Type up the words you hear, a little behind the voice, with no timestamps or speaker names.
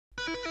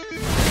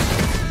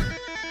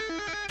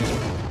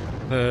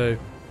Hey,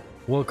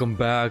 welcome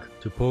back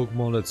to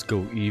Pokemon Let's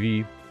Go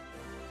Eevee.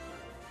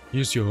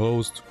 Here's your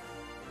host,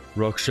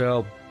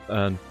 Rokkshell,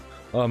 and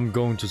I'm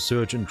going to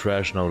search in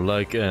trash now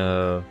like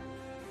a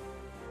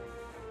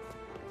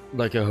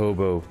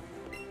hobo.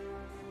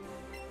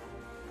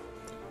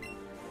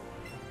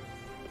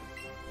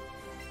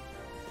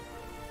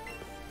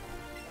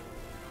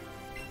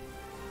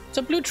 It's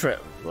a blue trail.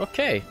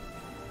 Okay.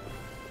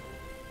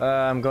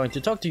 I'm going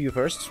to talk to you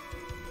first.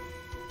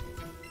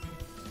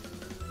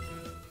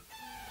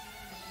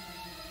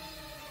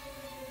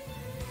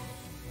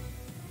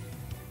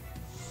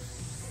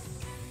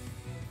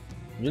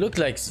 You look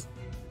like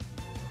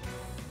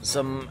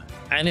some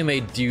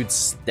anime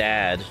dude's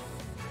dad.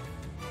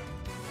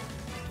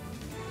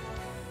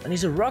 And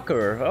he's a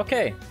rocker.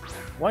 Okay.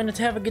 Why not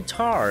have a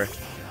guitar?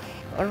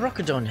 A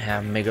rocker don't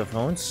have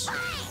megaphones.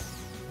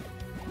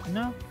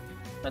 No?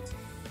 That's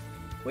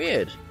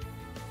weird.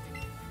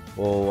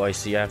 Oh, I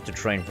see. I have to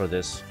train for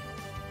this.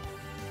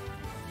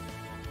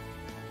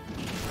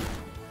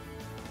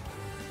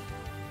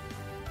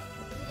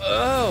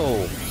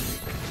 Oh!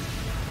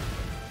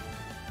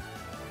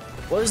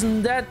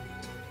 Wasn't that...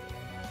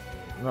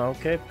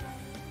 Okay.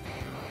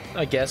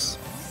 I guess.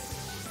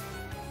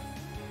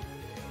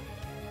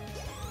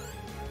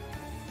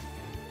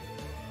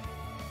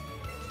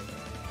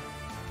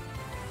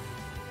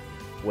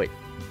 Wait.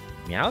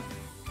 Meowth?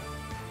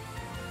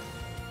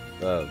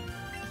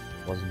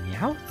 Was it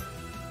Meowth?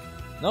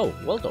 No,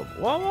 well done.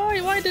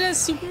 Why did I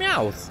see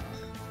Meowth?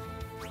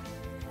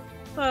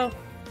 Well,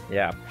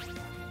 yeah.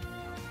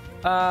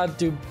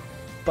 Do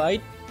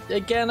bite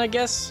again, I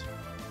guess?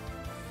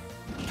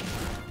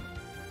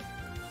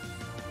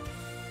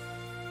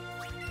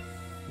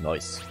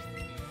 Nice.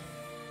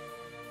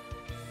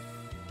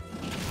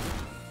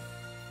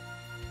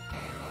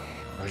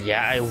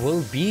 Yeah, I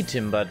will beat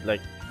him, but like,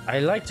 I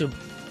like to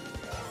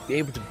be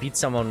able to beat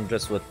someone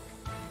just with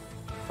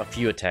a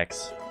few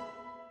attacks.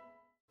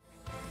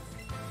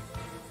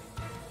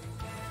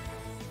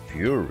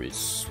 Fury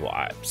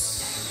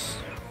swipes.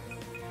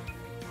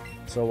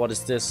 So what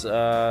is this?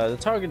 The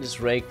target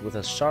is raked with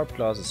a sharp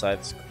claw aside.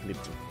 It's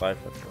complete to 5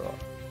 after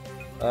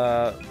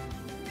all.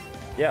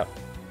 Yeah.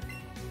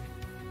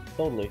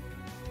 Totally.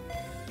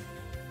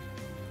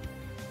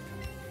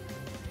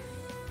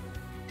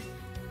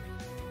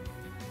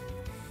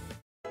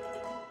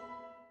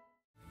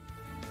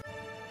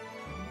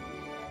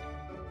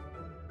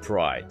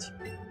 Pride.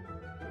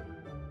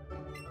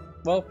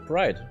 Well,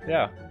 pride.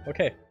 Yeah.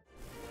 Okay.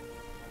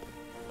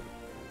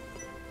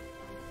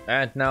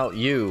 And now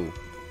you.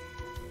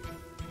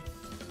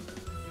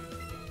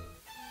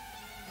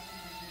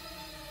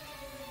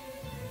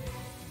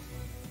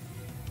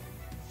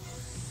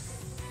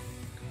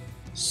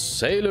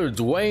 Sailor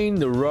Dwayne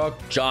the Rock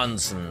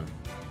Johnson.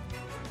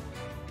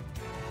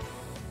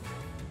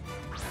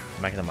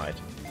 Magnemite.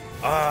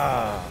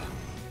 Ah.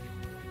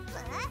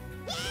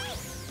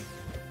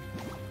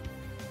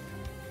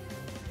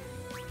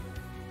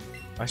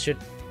 I should.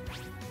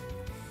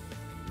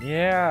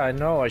 Yeah, I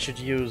know. I should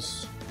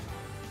use.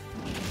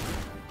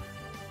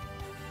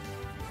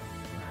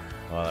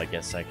 Well, I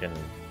guess I can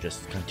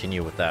just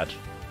continue with that.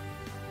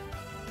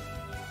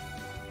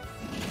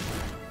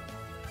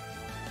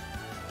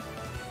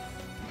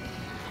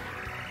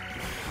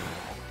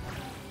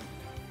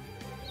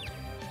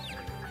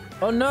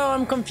 Oh no,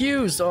 I'm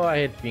confused! Oh, I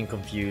had been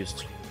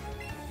confused.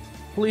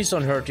 Please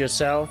don't hurt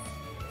yourself.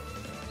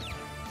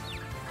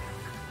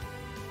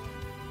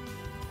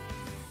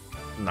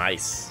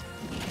 Nice.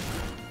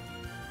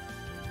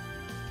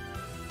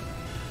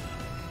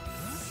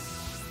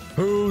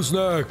 Who's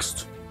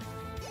next?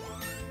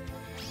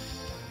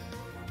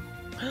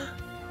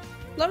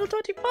 Level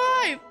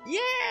 25!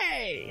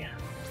 Yay!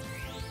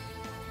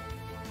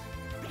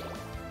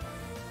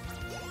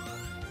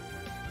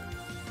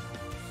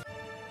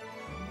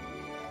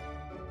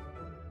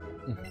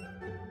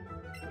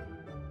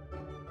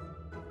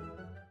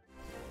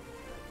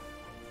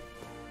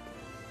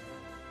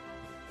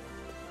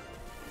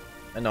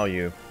 I know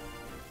you.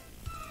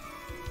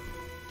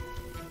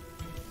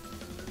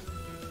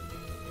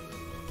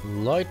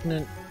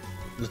 Lieutenant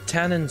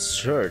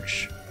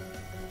Surge.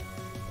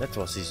 That's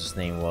what his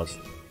name was.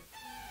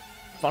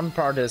 Fun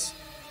part is,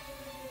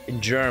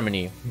 in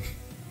Germany,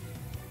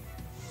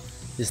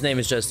 his name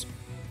is just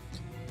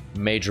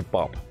Major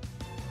Bob.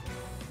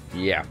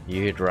 Yeah,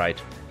 you hit right.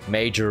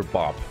 Major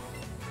Bob.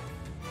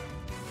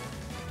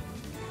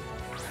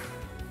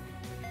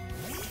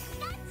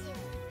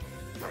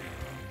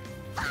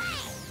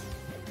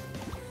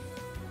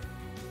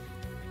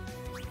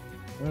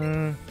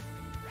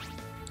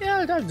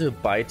 Yeah, I'll do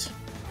bite.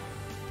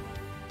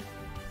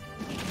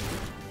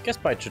 Guess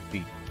bite should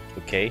be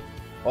okay.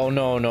 Oh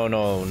no.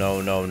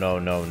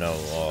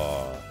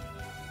 Oh.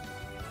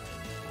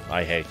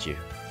 I hate you.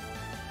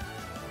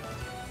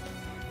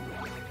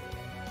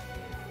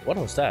 What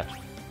was that?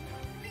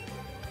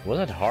 Was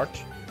that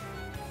heart?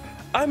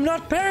 I'm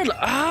not paralyzed.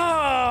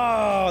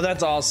 Oh,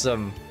 that's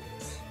awesome.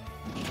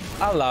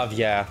 I love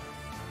ya.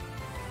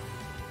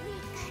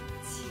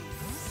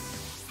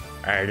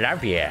 I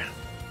love ya.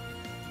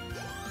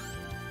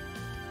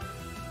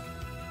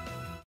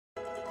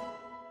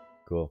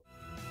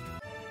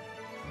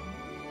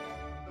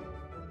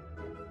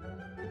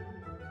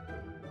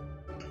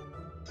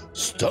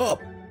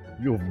 Stop!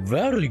 You're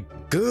very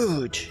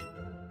good!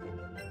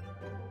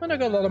 And I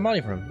got a lot of money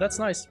from him. That's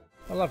nice.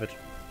 I love it.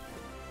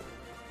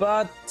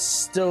 But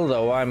still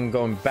though, I'm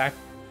going back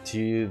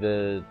to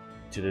the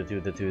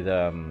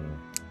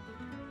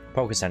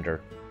Poke Center.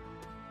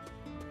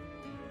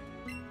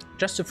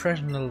 Just to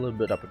freshen a little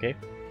bit up, okay?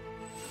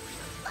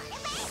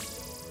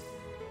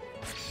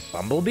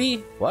 Bumblebee?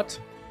 What?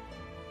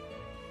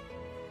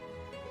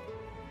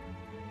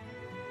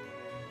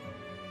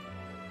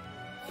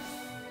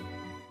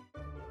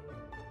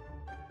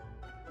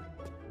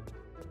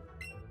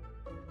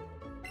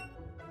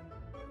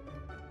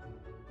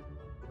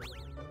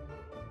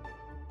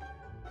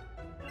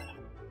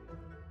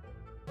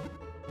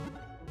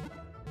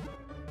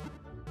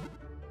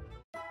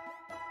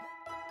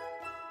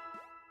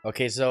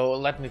 Okay, so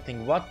let me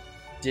think. What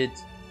did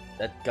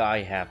that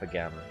guy have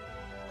again?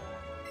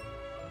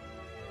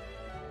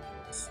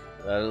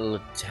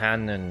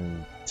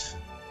 Lieutenant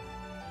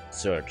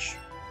Search.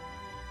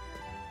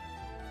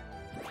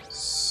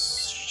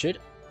 Should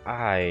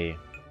I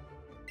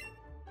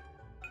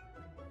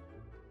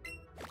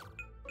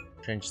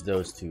change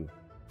those two?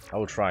 I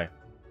will try.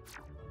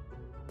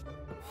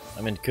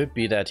 I mean, it could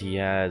be that he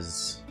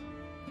has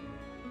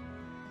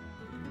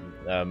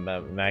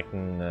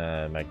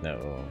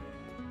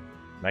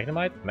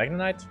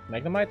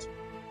Magnemite?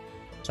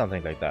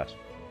 Something like that.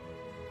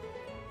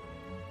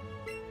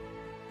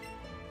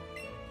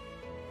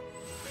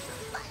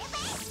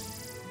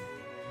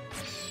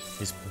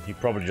 He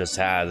probably just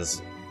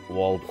has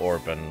Walled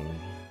Orb and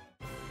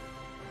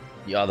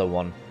the other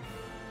one.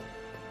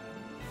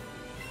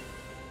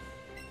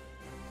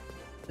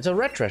 It's a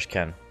red trash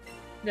can.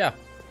 Yeah,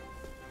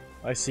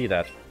 I see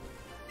that.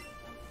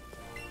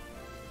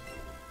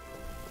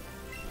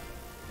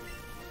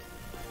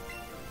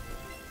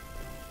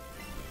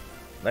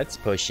 Let's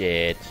push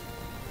it.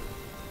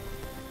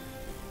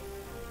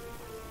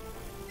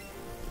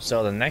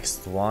 So the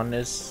next one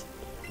is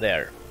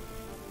there.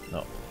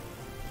 No.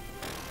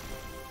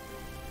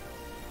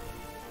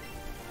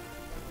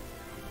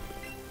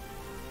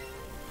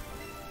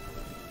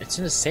 It's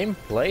in the same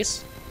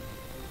place?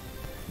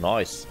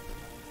 Nice.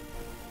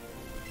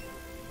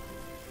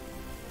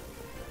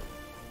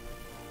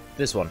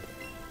 This one.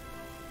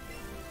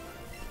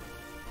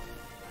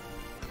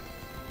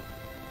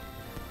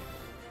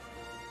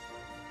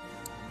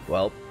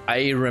 Well,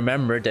 I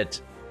remember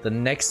that the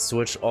next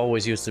switch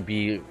always used to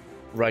be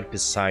right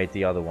beside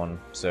the other one,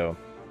 so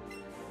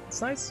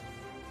it's nice.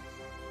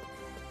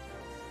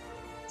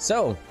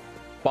 So,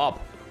 Bob.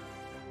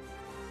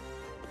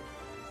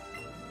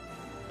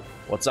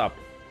 What's up?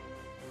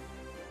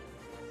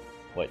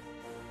 Wait.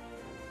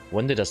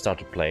 When did I start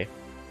to play?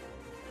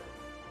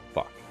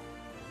 Fuck.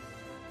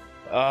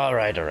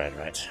 Alright.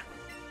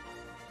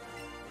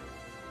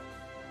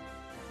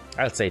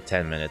 I'll say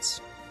 10 minutes.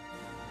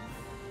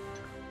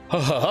 Ha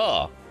ha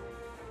ha!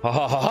 Ha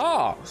ha ha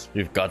ha!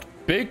 You've got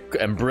big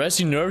and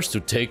brassy nerves to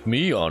take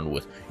me on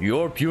with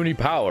your puny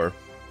power.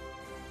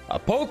 A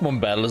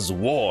Pokemon battle is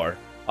war.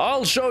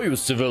 I'll show you,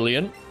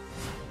 civilian.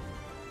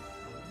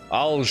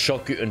 I'll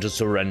shock you into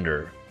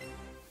surrender.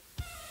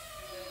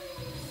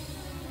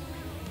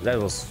 That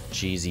was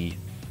cheesy.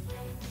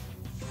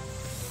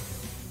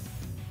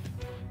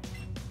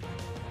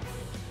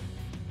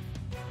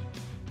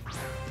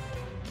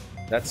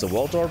 That's the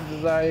Walled Orb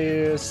that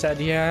I said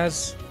he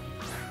has.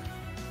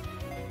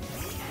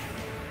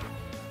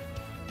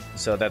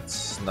 So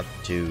that's not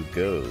too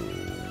good.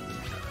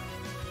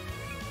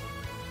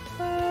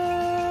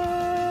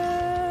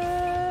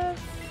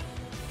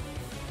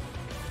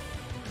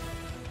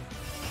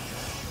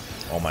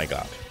 Oh my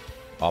god.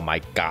 Oh my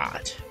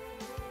god.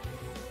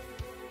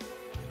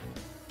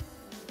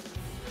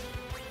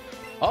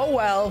 Oh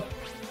well.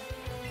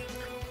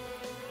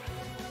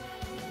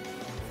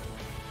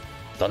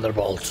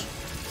 Thunderbolt.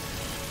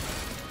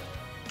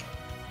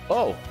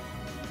 Oh.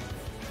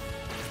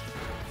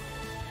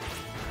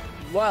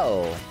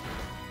 Well,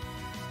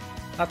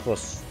 that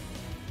was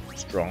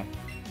strong,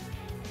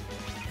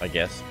 I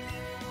guess.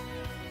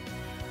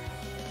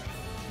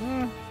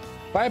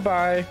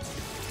 Bye-bye.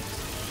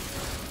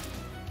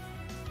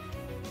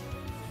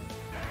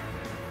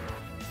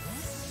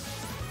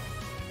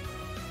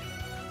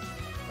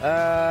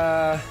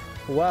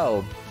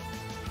 Well,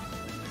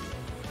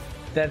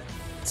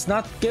 that's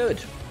not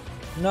good.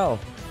 No.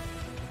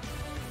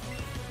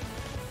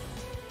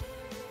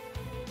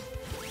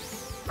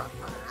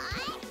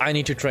 I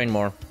need to train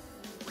more.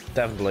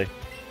 Definitely.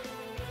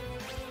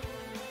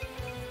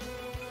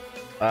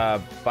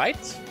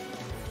 Bite?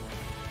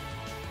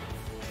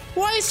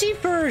 Why is he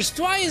first?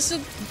 Why is a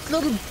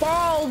little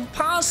ball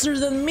faster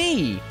than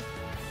me?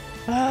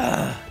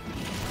 That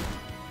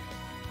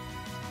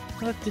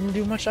didn't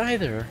do much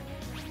either.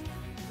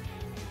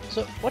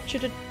 So what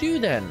should it do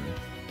then?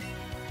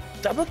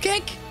 Double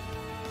kick?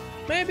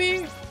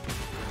 Maybe?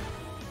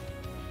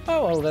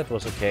 Oh well, that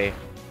was okay.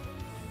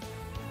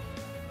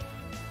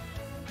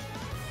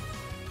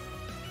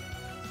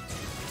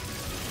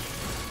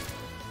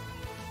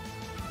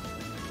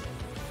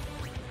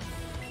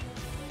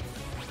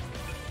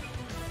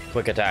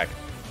 Quick attack.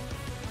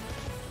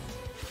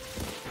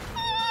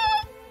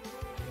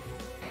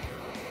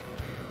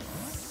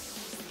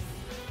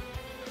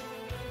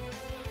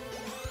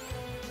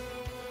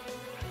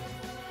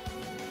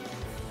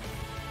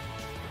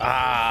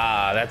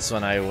 Ah, that's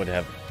when I would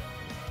have...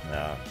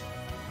 No.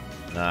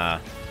 Nah.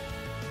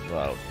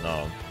 Well,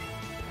 no.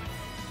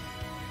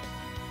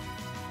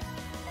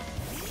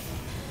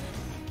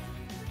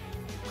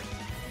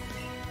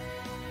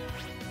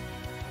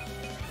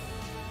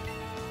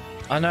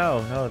 Oh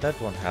no, no, that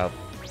won't help.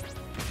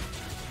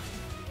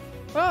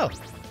 Oh!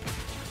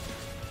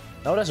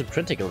 No, that's a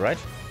critical, right?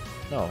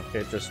 No,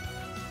 okay, it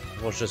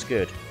was just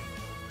good.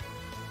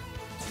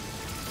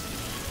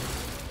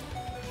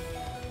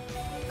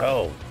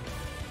 Oh.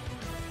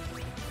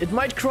 It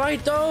might cry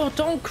though!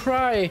 Don't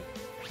cry!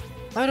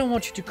 I don't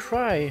want you to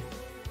cry.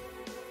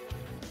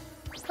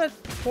 That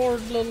poor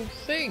little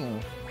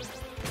thing.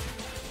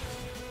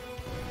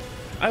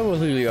 I will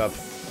heal you up.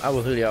 I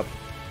will heal you up.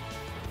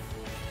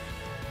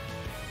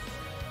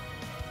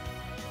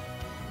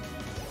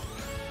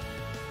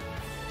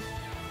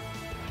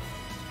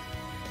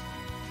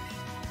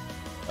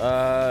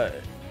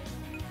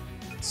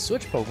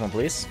 Switch Pokemon,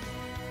 please.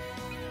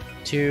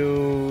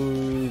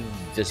 To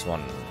this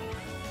one,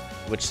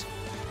 which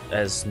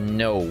has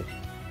no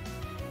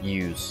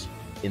use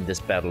in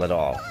this battle at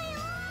all.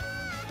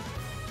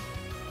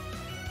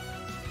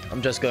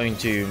 I'm just going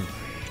to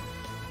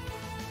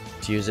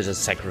use it as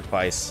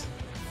sacrifice.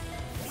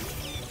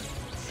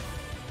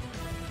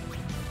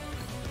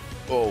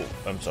 Oh,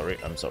 I'm sorry.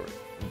 I'm sorry.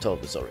 I'm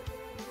totally sorry.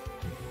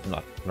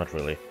 Not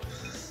really.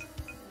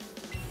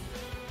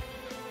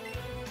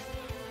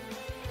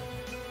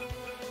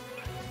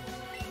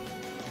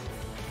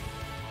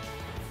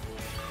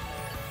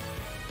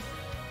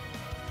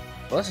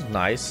 Well, that's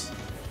nice.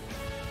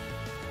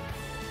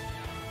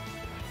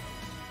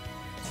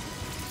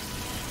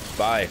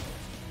 Bye.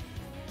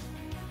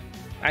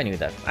 I knew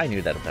that. I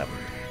knew that would happen.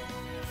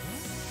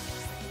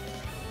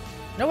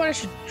 You know what I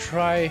should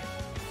try?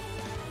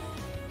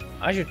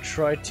 I should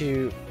try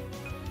to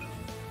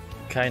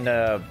kind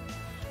of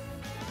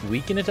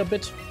weaken it a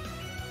bit.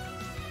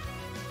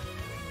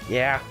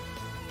 Yeah.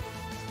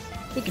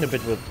 Weaken a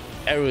bit with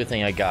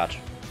everything I got.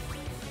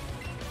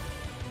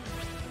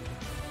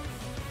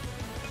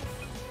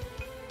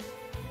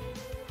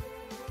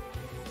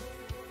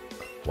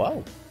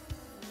 Wow.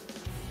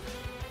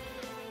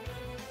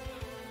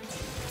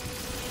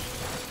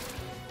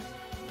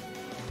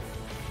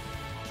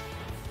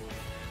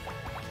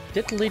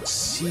 Did Leech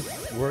Seed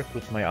work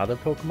with my other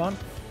Pokemon?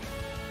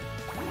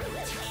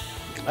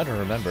 I don't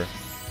remember.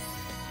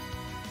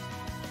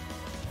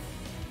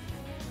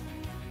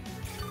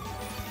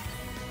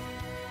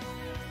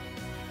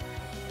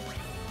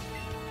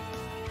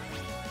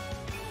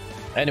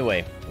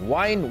 Anyway,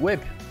 Wine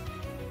Whip.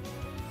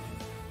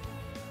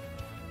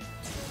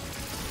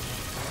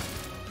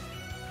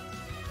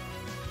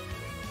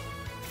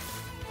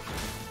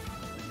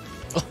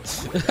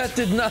 That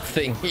did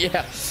nothing.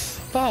 Yeah.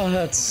 Oh,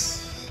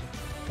 that's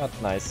not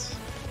nice.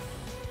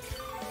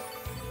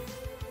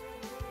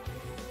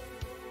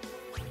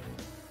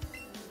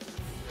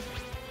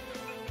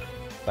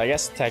 I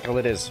guess tackle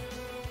it is.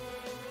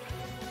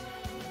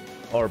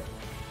 Or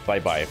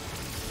bye-bye.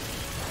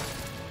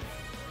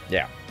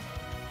 Yeah.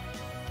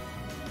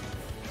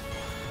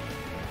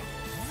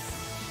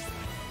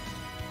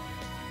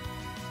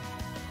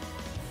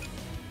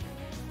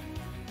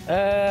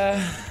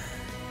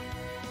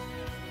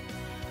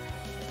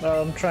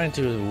 Well, I'm trying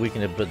to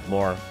weaken it a bit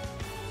more.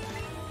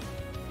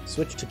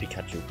 Switch to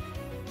Pikachu.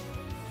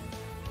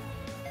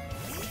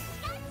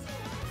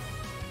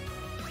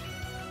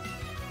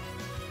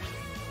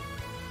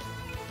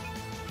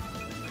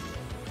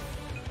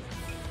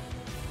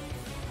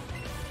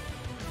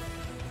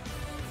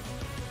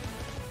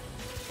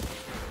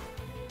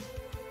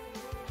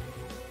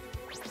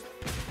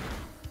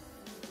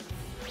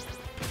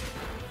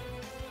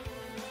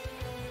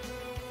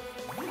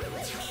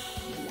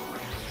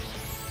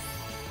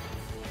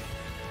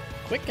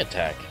 Quick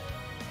attack.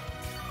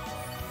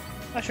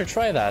 I should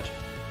try that.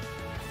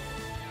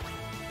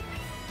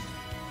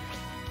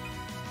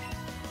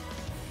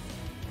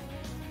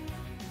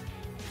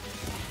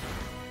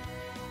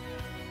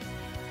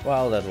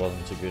 Well, that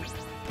wasn't too good.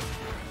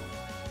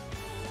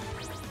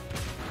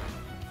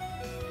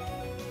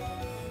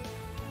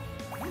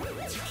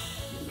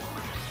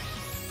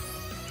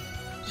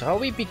 Shall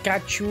we,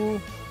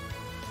 Pikachu?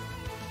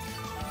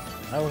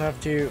 I will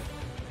have to...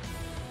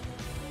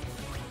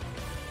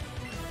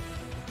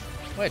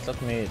 Wait,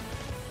 let me...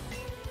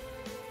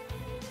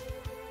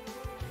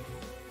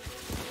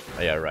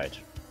 Oh, yeah, right.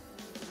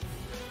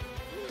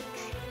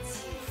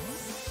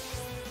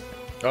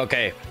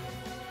 Okay.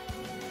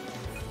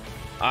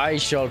 I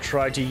shall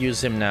try to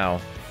use him now.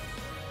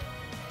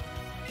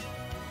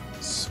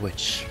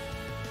 Switch.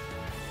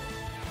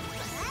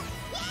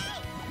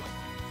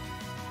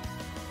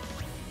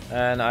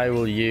 And I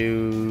will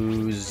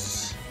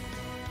use...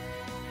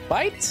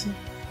 Bite?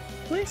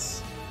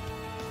 Please?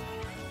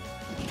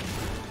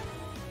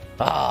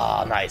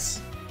 Ah, nice.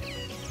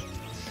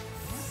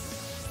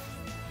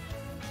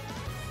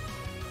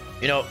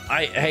 You know,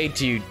 I hate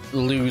to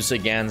lose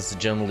against the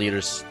gym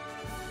leaders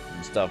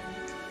and stuff.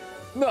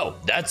 No,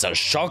 that's a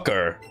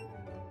shocker.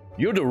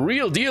 You're the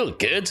real deal,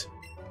 kid.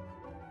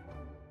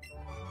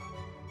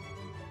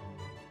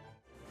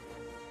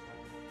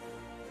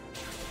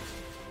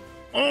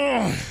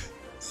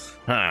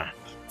 Huh,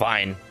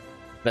 fine.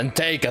 Then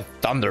take a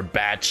thunder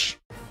batch.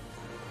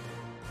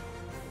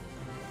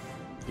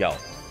 Yo.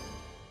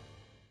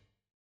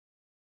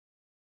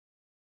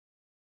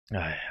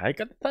 I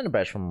got the thunder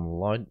badge from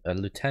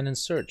Lieutenant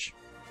Surge.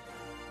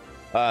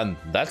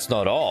 That's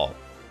not all.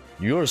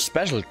 You're a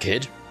special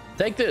kid.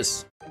 Take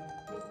this.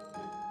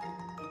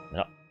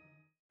 No.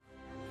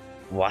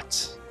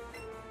 What?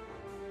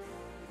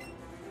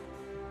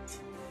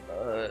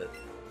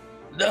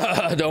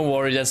 Don't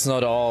worry, that's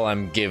not all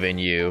I'm giving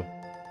you.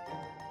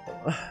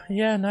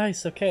 Yeah,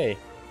 nice, okay.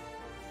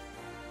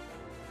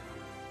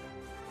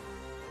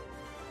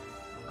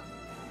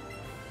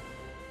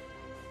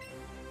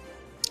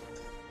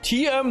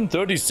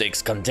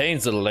 TM36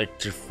 contains an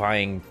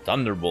electrifying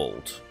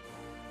thunderbolt.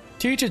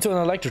 Teach it to an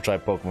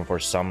electric-type Pokemon for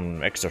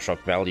some extra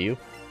shock value.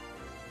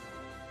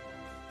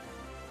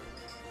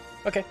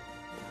 Okay.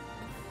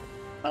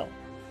 Oh,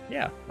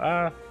 yeah.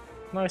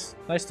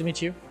 Nice to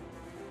meet you.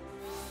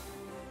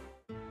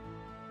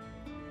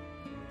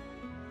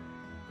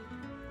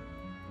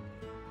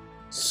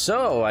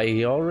 So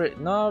I already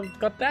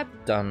got that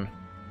done.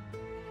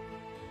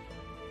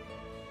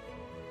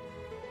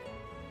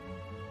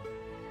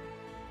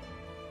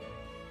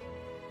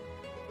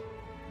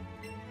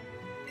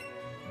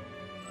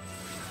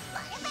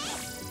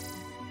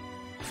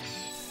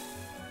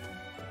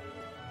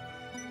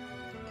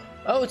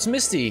 Oh, it's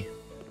Misty.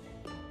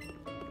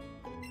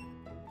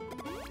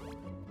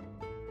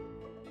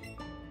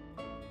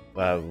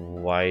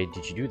 Why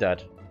did you do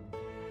that?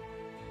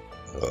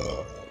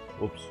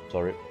 Oops,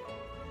 sorry.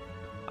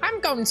 I'm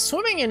going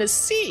swimming in the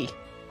sea.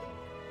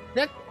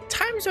 There are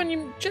times when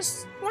you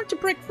just want to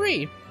break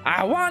free.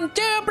 I want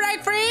to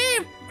break free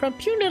from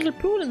puny little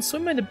pool and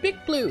swim in the big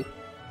blue.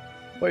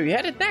 Where are you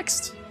headed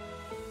next?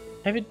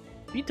 Have you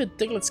been to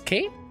Diglett's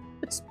cave?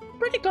 It's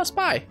pretty close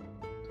by.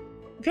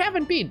 If you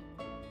haven't been,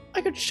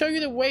 I could show you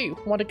the way.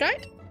 Want a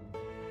guide?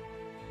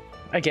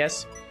 I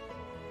guess.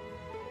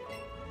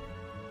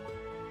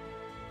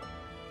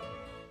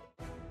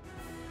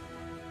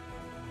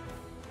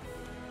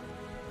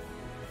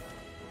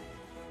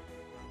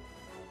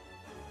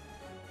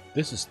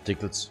 This is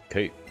Diglett's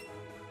cave.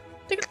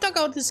 Diglett took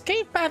out this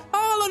cave path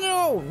all on her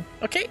own.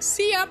 Okay,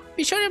 see ya.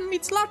 Be sure to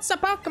meet lots of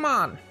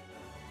Pokemon.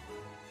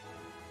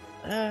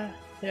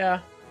 Yeah.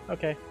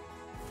 Okay.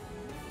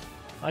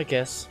 I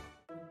guess.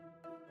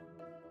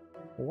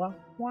 Well,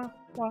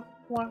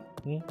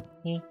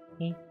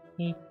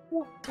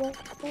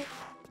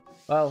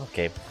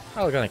 okay.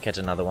 I'm gonna catch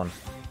another one.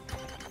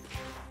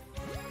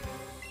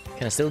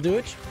 Can I still do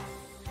it?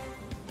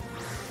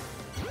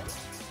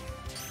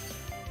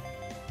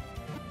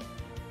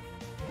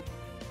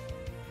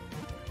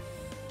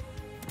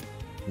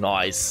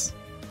 Nice.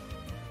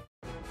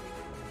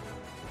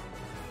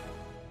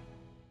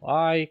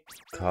 I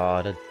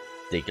caught a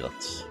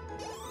Diglett.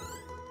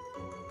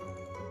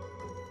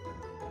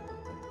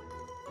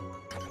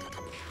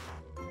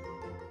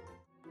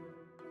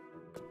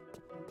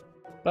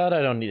 But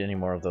I don't need any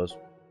more of those.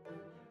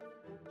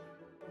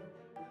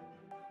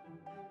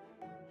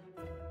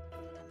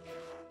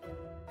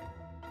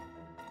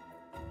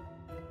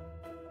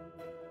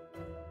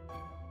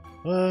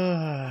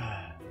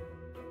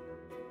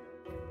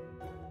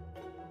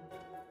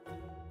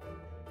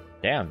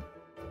 Damn.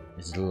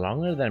 Is it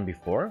longer than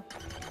before?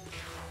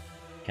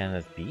 Can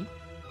it be?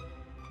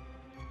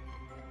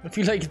 I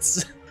feel like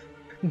it's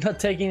not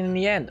taking in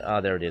the end. Ah,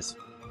 there it is.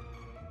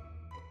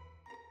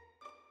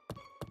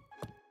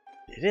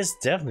 It is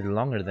definitely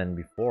longer than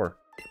before.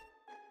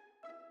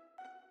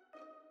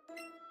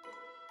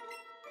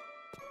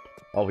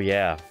 Oh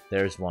yeah,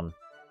 there's one.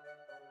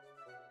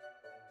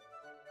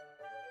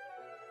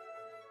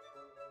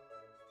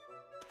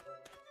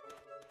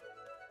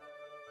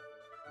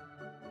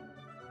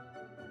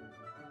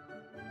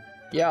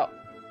 Yo.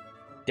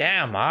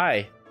 Damn,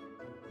 hi.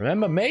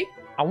 Remember me?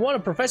 I'm one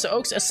of Professor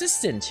Oak's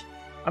assistants.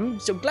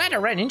 I'm so glad I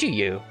ran into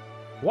you.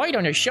 Why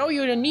don't I show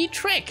you the neat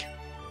trick?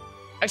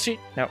 Actually,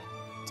 no.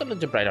 It's a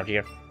little bright out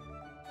here.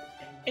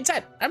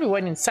 Inside. I'll be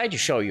waiting inside to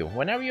show you.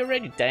 Whenever you're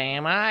ready.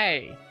 Damn,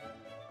 hi.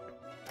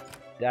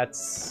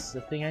 That's the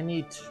thing I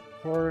need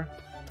for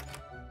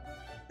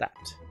that.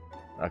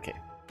 Okay.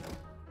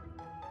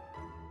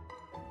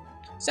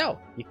 So,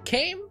 you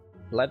came?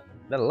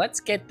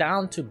 Let's get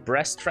down to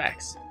brass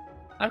tracks.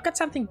 I've got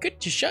something good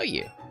to show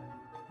you.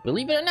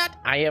 Believe it or not,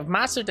 I have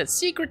mastered that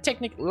secret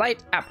technique,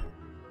 light up.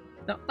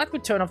 Now, let me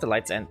turn off the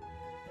lights and...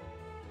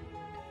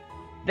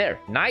 There,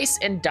 nice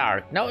and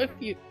dark. Now, if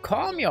you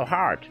calm your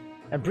heart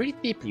and breathe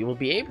deeply, you will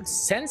be able to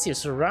sense your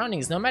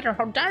surroundings no matter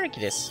how dark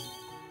it is.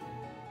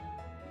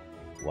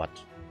 What?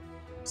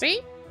 See?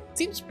 It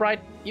seems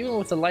bright even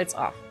with the lights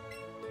off.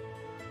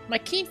 My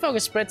keen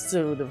focus spreads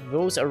to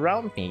those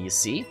around me, you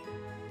see?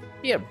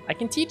 Here, I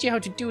can teach you how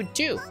to do it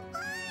too.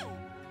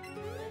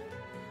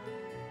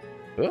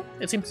 Oh,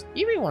 it seems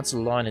Eevee wants to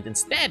learn it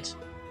instead.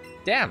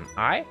 Damn,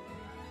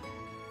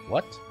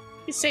 What?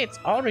 You say it's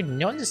already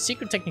known the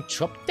secret technique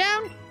chop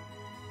down?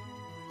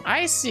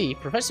 I see.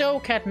 Professor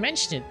Oak had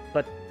mentioned it,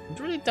 but it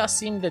really does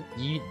seem that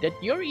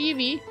your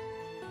Eevee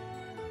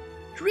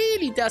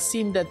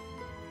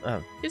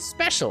it's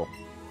special.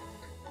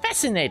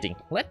 Fascinating.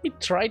 Let me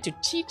try to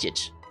teach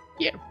it.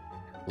 Here,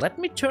 let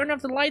me turn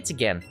off the lights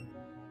again.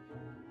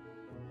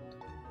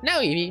 Now,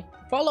 Eevee,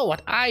 follow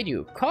what I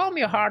do. Calm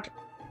your heart,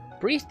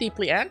 breathe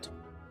deeply, and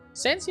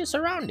sense your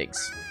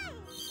surroundings.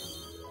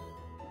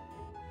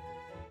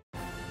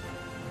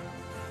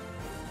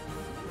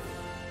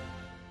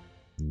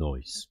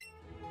 Nice.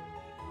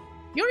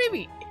 Your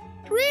Eevee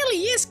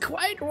really is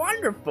quite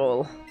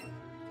wonderful.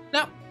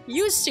 Now,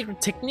 use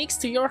secret techniques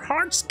to your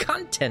heart's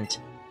content.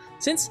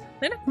 Since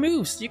when it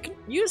moves, you can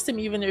use them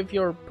even if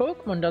your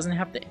Pokemon doesn't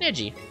have the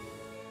energy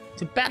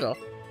to battle.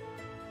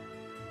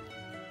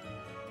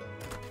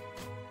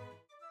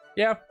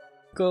 Yeah,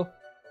 cool.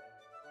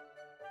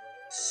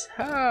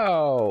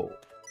 So...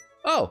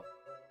 Oh!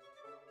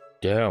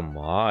 Damn,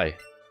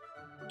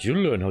 Did you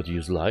learn how to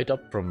use Light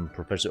Up from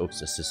Professor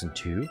Oak's assistant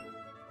too?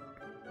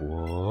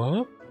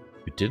 What?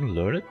 You didn't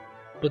learn it?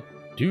 But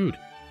dude,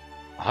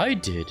 I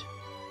did.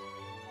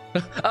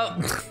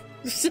 Oh.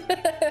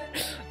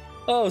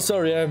 Oh,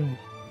 sorry, I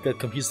got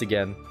confused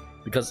again.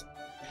 Because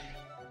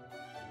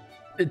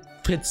it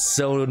fits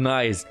so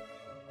nice.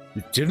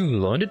 You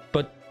didn't learn it?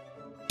 But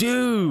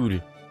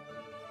dude,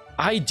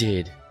 I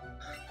did.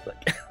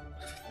 Like,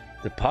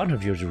 the partner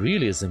of yours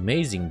really is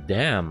amazing.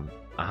 Damn,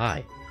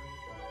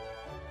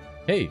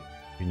 Hey,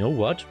 you know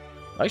what?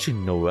 I should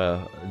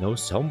know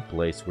some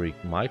place where you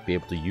might be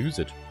able to use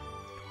it.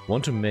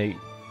 Want me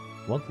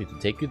to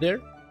take you there?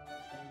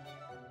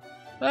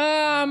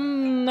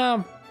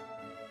 No.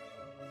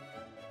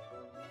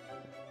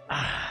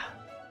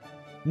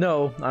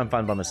 No, I'm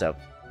fine by myself.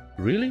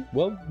 Really?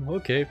 Well,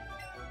 okay.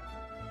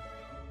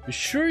 You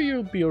sure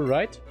you'll be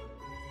alright?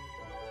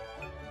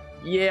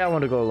 Yeah, I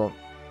want to go alone.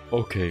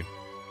 Okay.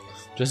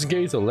 Just in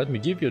case, let me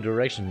give you a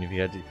direction if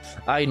you had to.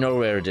 I know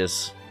where it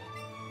is.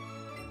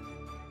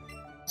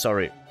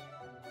 Sorry.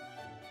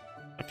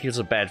 I feel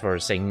so bad for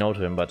saying no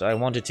to him, but I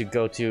wanted to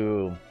go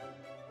to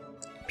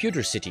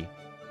Pewter City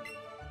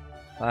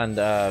and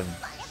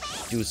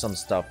do some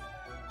stuff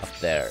up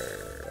there.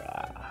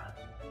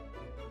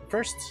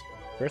 First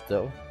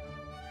though,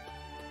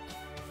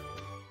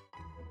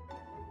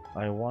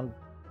 I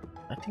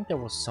think there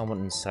was someone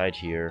inside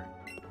here.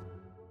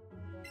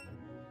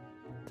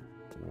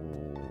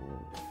 Ooh.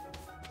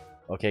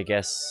 Okay,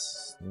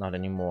 guess not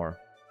anymore.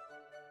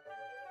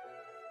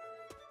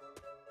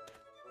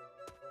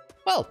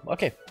 Well,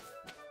 okay.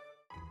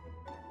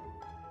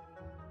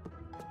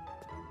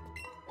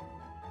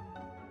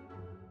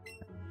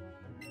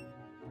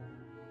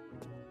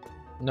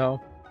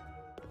 No.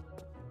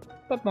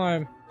 But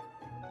my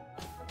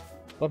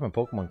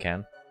Pokemon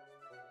can.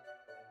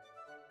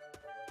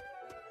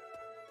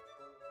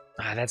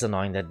 Ah, that's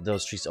annoying that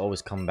those trees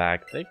always come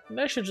back.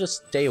 They should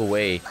just stay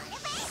away.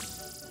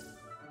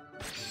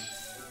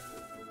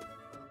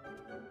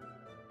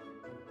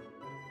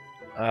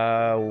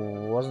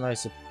 Wasn't I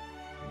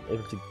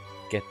able to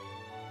get...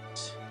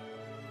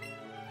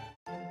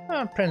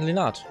 apparently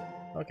not.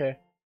 Okay.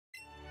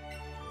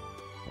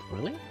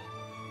 Really?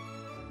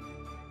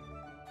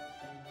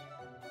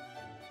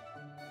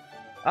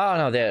 Oh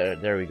no,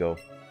 there we go.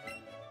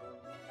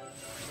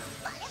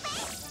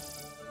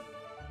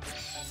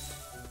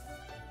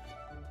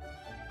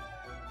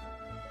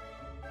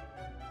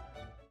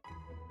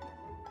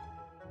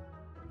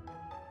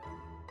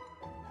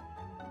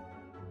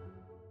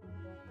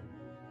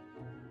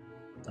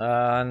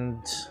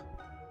 And...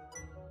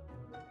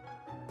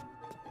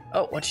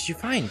 oh, what did you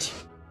find?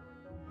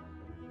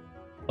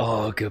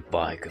 Oh,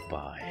 goodbye.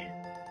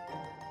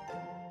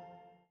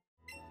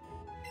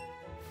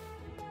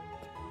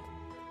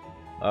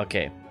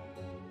 Okay.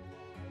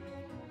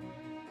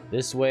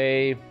 This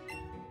way.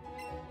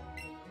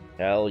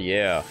 Hell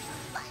yeah.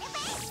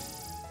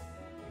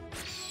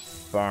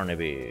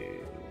 Barnaby.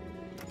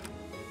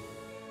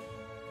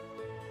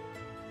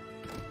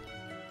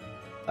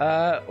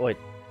 Wait.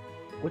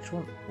 Which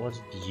one was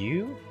it,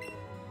 you?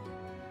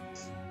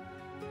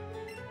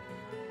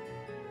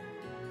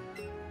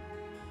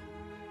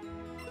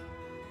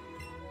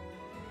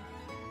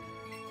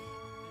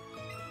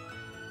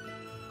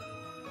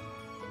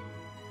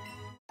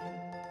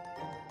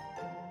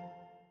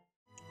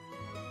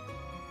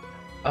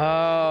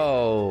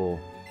 Oh,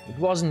 it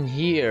wasn't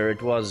here,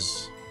 it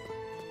was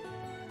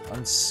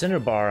on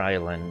Cinnabar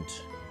Island.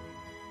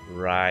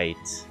 Right.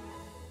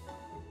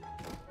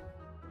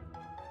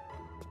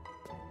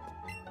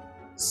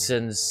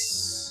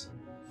 Since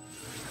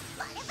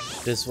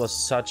this was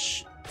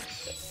such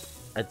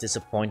a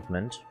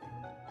disappointment,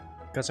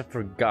 because I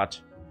forgot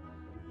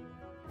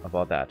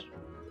about that.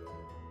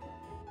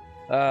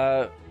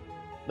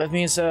 That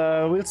means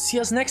we'll see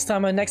us next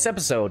time in next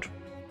episode.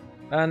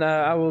 And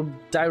I will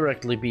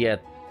directly be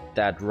at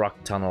that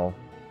rock tunnel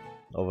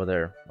over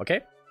there,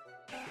 okay?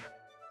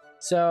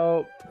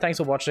 So, thanks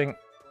for watching.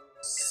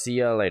 See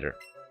ya later.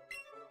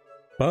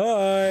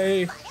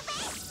 Bye!